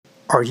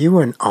Are you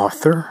an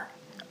author,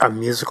 a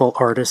musical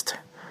artist,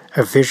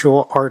 a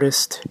visual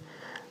artist,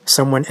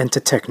 someone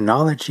into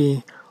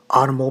technology,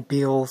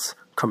 automobiles,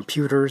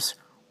 computers,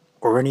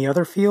 or any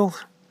other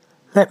field?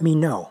 Let me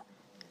know.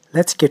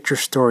 Let's get your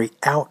story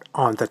out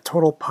on the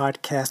Total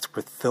Podcast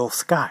with Phil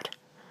Scott.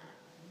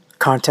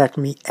 Contact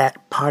me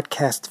at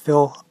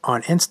podcastphil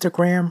on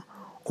Instagram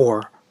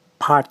or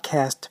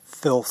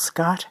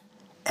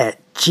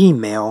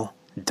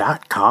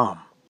podcastphilscott@gmail.com.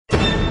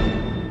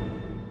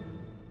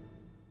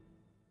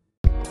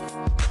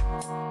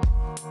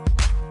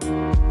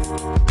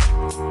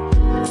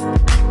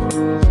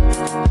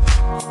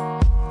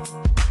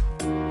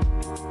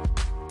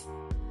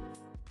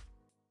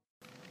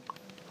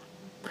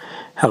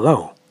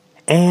 Hello,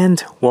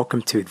 and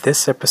welcome to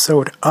this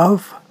episode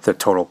of the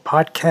Total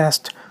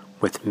Podcast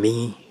with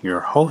me,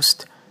 your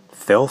host,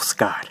 Phil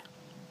Scott.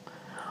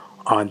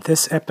 On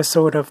this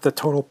episode of the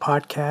Total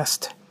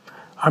Podcast,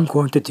 I'm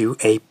going to do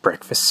a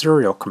breakfast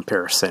cereal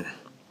comparison.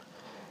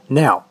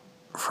 Now,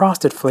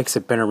 Frosted Flakes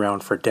have been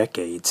around for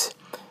decades,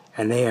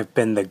 and they have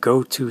been the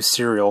go-to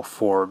cereal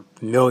for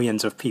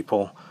millions of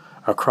people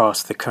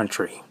across the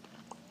country.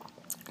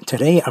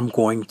 Today, I'm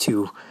going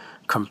to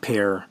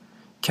compare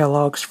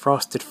Kellogg's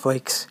Frosted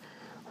Flakes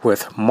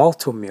with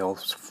Malt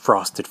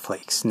Frosted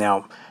Flakes.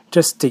 Now,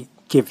 just to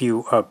give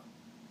you a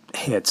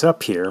heads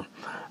up here,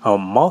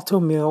 Malt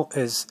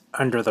is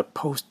under the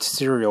Post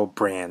Cereal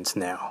brands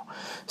now.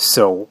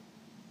 So,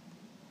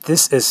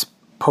 this is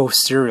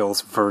Post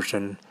Cereal's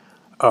version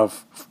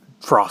of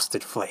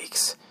Frosted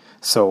Flakes.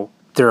 So,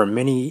 there are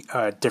many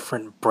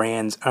different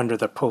brands under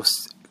the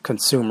Post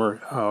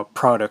Consumer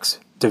Products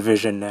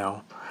division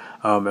now.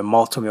 And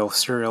Malt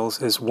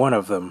Cereals is one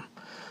of them.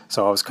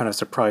 So I was kind of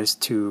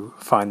surprised to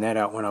find that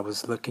out when I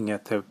was looking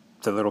at the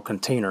little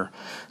container.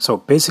 So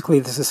basically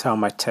this is how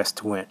my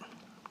test went.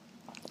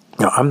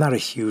 Now, I'm not a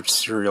huge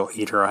cereal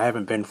eater. I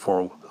haven't been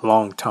for a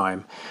long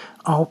time.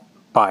 I'll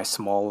buy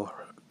small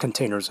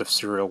containers of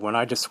cereal when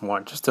I just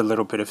want just a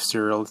little bit of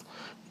cereal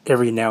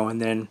every now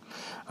and then.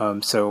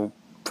 So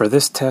for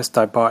this test,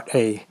 I bought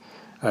a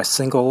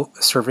single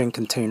serving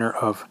container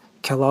of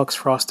Kellogg's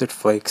Frosted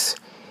Flakes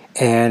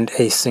and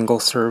a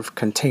single serving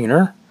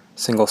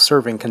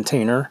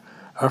container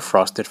of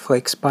Frosted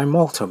Flakes by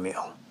Malt,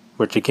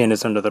 which again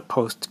is under the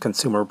Post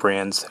Consumer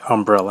Brands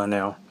umbrella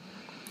now.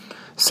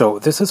 So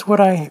this is what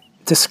I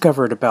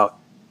discovered about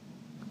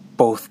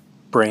both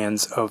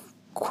brands of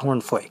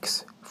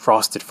cornflakes.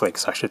 Frosted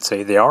Flakes, I should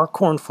say. They are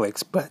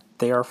cornflakes, but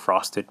they are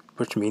frosted,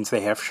 which means they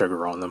have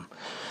sugar on them.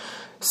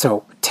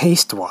 So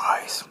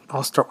taste-wise,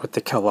 I'll start with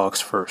the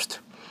Kellogg's first.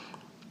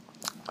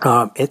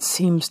 It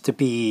seems to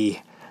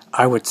be,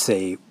 I would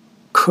say,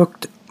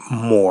 cooked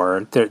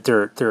more.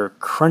 They're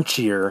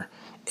crunchier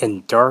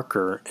and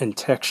darker in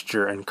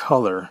texture and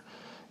color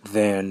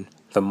than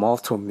the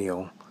Malt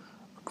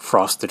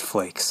Frosted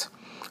Flakes.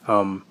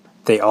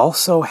 They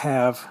also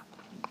have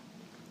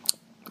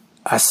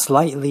a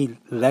slightly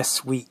less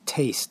sweet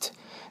taste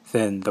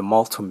than the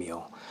Malt.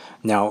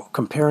 Now,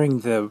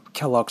 comparing the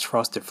Kellogg's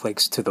Frosted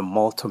Flakes to the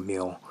Malt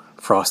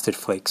Frosted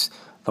Flakes,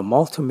 the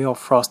Malt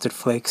Frosted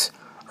Flakes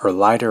are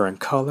lighter in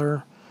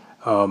color.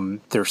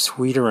 They're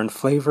sweeter in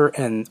flavor,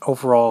 and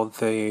overall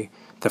the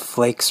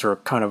flakes are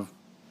kind of,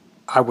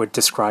 I would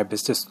describe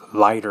as just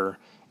lighter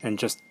and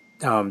just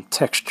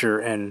texture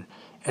and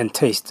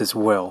taste as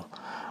well.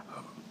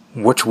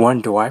 Which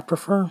one do I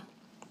prefer?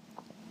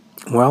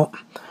 Well,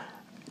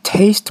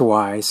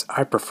 taste-wise,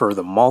 I prefer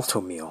the Malt.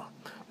 Now,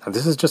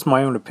 this is just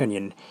my own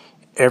opinion.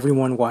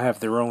 Everyone will have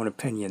their own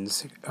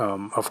opinions,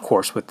 of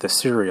course, with the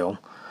cereal.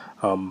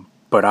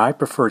 But I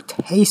prefer,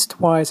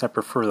 taste-wise, I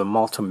prefer the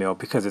Malt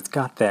because it's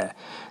got that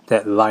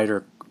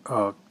lighter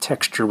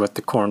texture with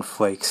the corn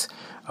flakes.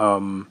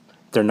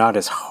 They're not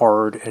as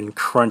hard and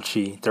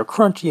crunchy. They're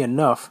crunchy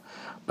enough,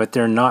 but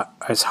they're not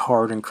as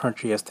hard and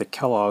crunchy as the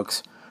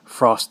Kellogg's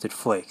Frosted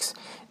Flakes.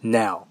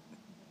 Now,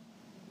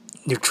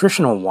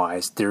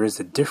 nutritional-wise, there is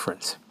a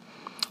difference.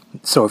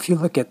 So if you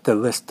look at the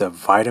list of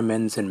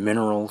vitamins and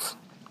minerals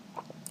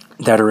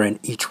that are in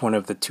each one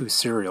of the two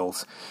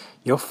cereals,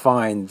 you'll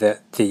find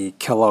that the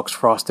Kellogg's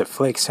Frosted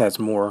Flakes has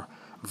more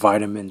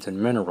vitamins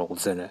and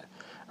minerals in it.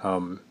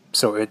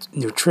 So it's,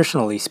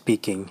 nutritionally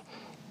speaking,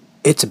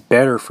 it's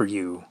better for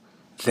you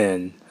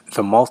than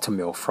the Malt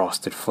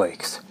Frosted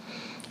Flakes.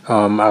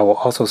 I will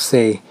also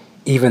say,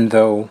 even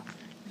though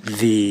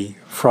the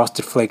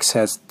Frosted Flakes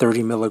has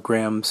 30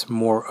 milligrams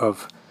more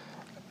of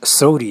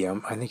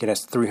sodium, I think it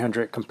has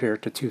 300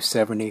 compared to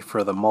 270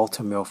 for the Malt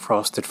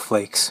Frosted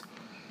Flakes.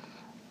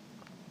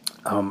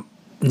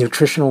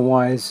 Nutritional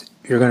wise,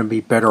 you're going to be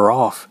better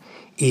off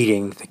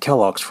eating the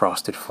Kellogg's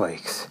Frosted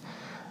Flakes.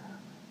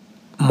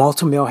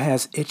 Malt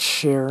has its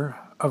share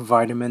of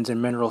vitamins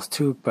and minerals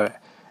too, but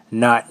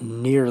not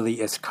nearly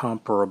as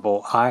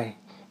comparable.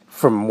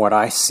 From what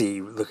I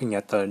see, looking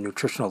at the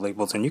nutritional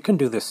labels, and you can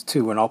do this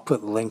too, and I'll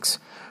put links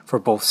for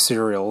both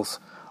cereals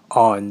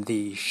on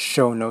the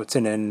show notes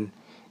and then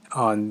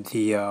on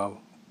the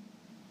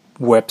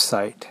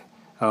website.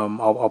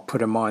 I'll put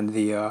them on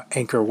the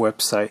Anchor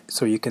website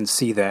so you can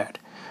see that.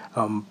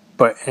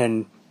 But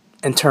in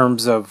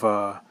terms of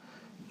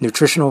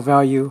nutritional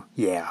value,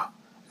 yeah,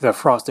 the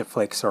Frosted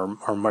Flakes are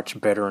much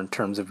better in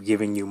terms of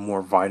giving you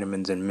more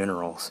vitamins and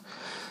minerals.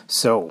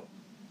 So,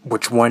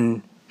 which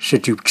one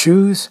should you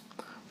choose?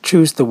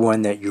 Choose the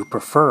one that you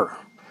prefer.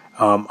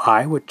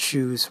 I would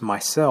choose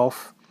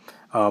myself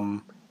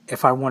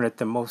if I wanted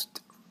the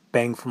most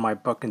bang for my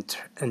buck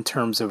in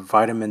terms of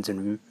vitamins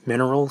and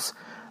minerals.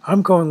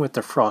 I'm going with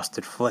the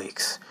Frosted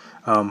Flakes.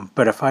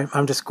 But if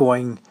I'm just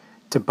going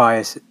to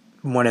buy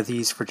one of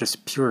these for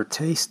just pure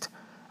taste,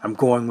 I'm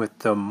going with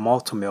the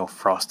Malt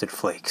Frosted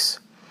Flakes.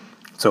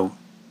 So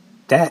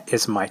that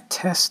is my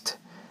test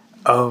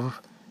of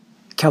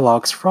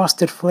Kellogg's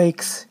Frosted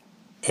Flakes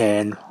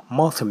and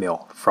Malt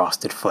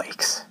Frosted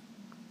Flakes.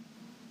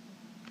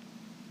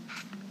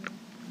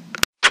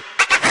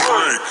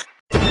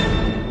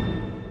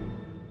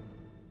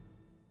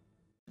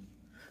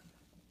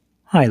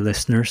 Hi,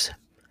 listeners.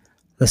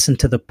 Listen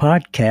to the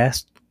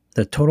podcast,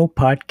 the Total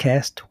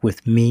Podcast,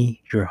 with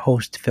me, your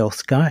host, Phil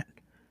Scott.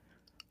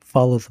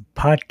 Follow the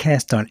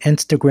podcast on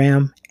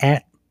Instagram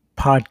at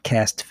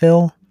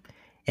PodcastPhil,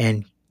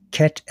 and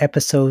catch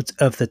episodes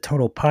of the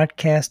Total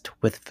Podcast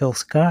with Phil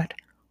Scott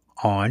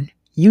on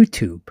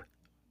YouTube.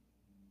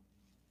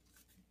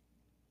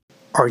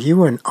 Are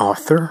you an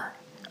author,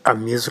 a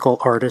musical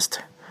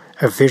artist,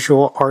 a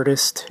visual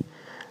artist,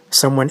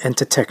 someone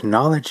into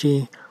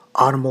technology,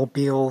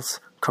 automobiles,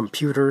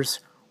 computers,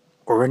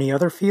 or any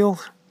other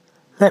field?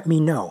 Let me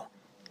know.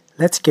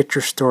 Let's get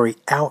your story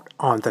out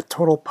on the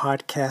Total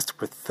Podcast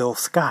with Phil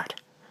Scott.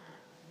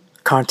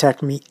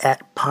 Contact me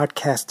at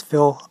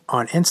PodcastPhil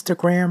on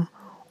Instagram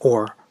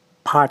or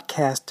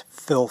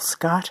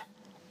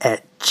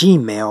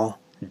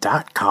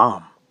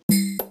podcastphilscott@gmail.com.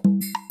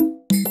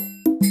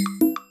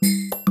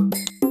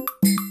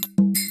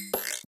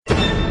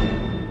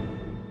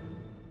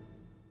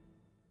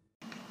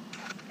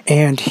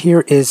 And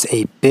here is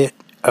a bit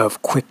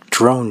of quick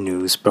drone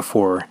news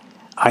before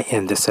I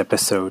end this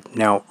episode.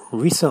 Now,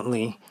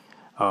 recently,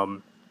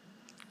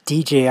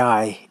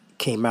 DJI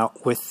came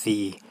out with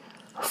the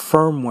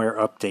firmware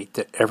update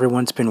that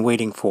everyone's been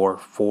waiting for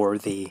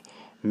the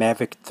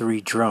Mavic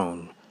 3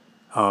 drone.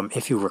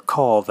 If you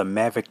recall, the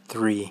Mavic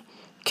 3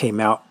 came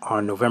out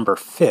on November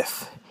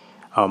 5th,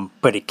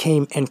 but it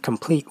came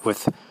incomplete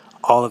with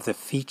all of the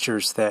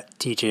features that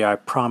DJI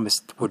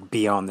promised would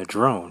be on the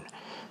drone.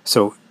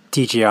 So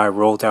DJI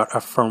rolled out a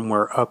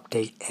firmware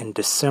update in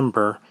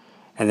December,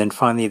 and then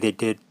finally they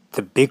did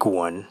the big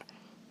one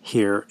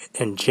here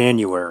in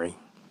January,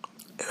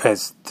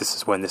 as this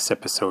is when this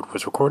episode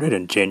was recorded,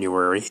 in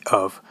January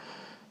of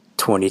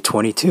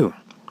 2022.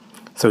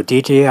 So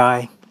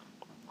DJI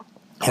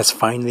has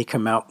finally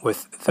come out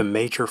with the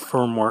major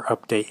firmware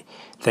update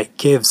that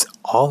gives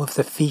all of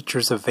the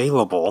features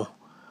available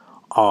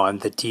on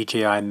the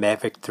DJI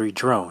Mavic 3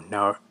 drone.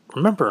 Now,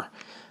 remember,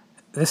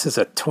 this is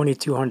a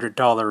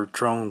 $2,200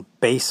 drone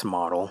base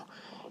model.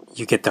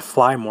 You get the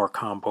Fly More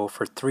combo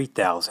for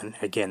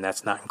 $3,000. Again,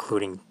 that's not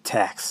including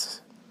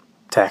taxes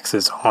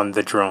on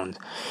the drones.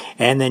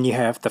 And then you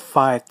have the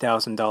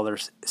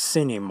 $5,000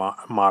 Cine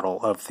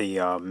model of the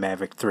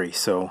Mavic 3.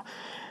 So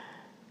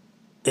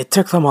it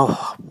took them a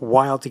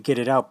while to get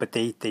it out, but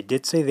they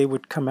did say they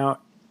would come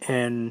out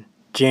in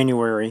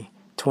January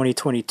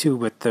 2022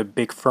 with the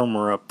big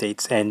firmware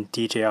updates, and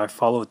DJI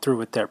followed through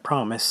with that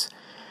promise.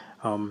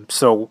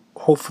 So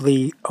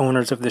hopefully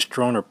owners of this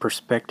drone or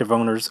prospective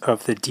owners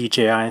of the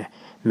DJI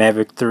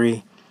Mavic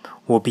 3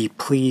 will be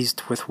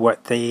pleased with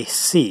what they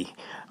see.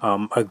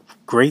 A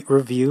great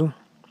review.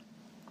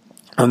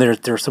 And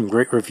there's some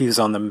great reviews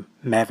on the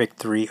Mavic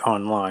 3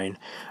 online.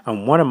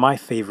 One of my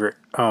favorite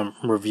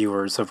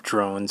reviewers of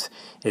drones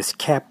is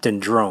Captain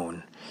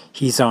Drone.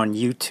 He's on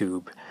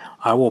YouTube.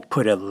 I will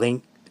put a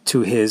link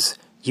to his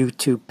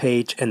YouTube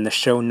page in the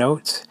show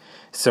notes.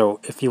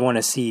 So if you want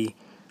to see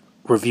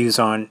reviews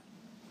on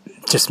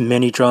just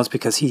many drones,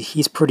 because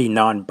he's pretty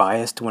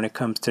non-biased when it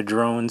comes to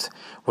drones,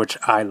 which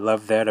I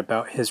love that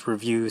about his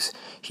reviews.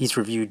 He's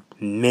reviewed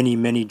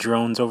many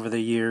drones over the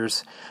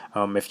years.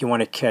 If you want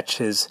to catch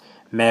his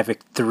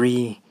Mavic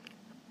 3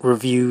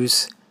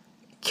 reviews,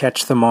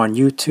 catch them on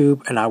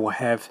YouTube, and I will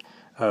have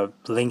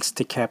links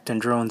to Captain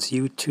Drone's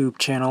YouTube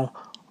channel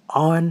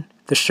on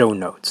the show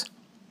notes.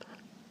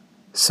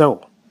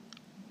 So,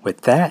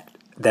 with that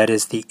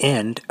is the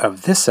end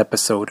of this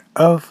episode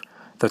of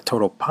the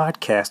Total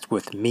Podcast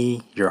with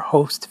me, your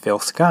host, Phil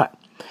Scott.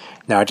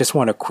 Now, I just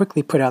want to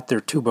quickly put out there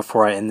too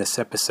before I end this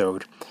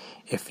episode,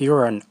 if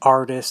you're an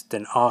artist,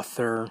 an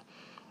author,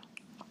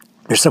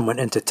 you're someone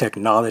into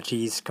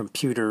technologies,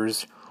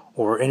 computers,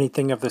 or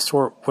anything of the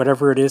sort,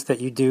 whatever it is that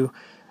you do,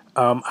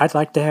 I'd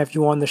like to have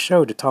you on the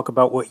show to talk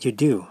about what you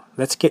do.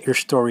 Let's get your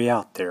story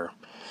out there.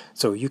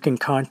 So you can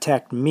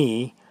contact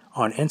me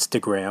on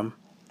Instagram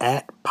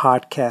at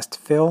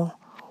PodcastPhil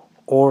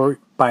or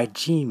by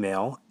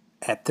Gmail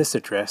at this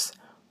address,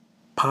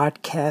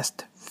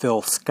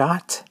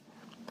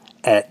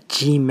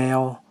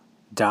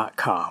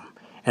 podcastphilscott@gmail.com.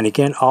 And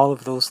again, all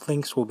of those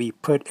links will be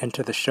put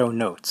into the show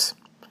notes.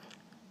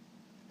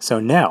 So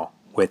now,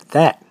 with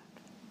that,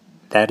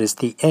 that is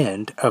the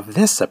end of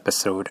this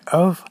episode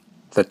of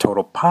the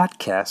Total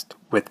Podcast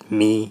with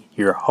me,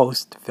 your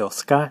host, Phil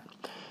Scott.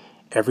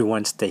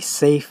 Everyone stay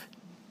safe,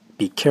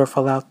 be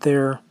careful out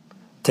there,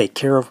 take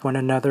care of one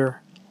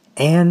another,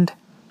 and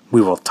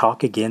we will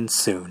talk again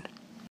soon.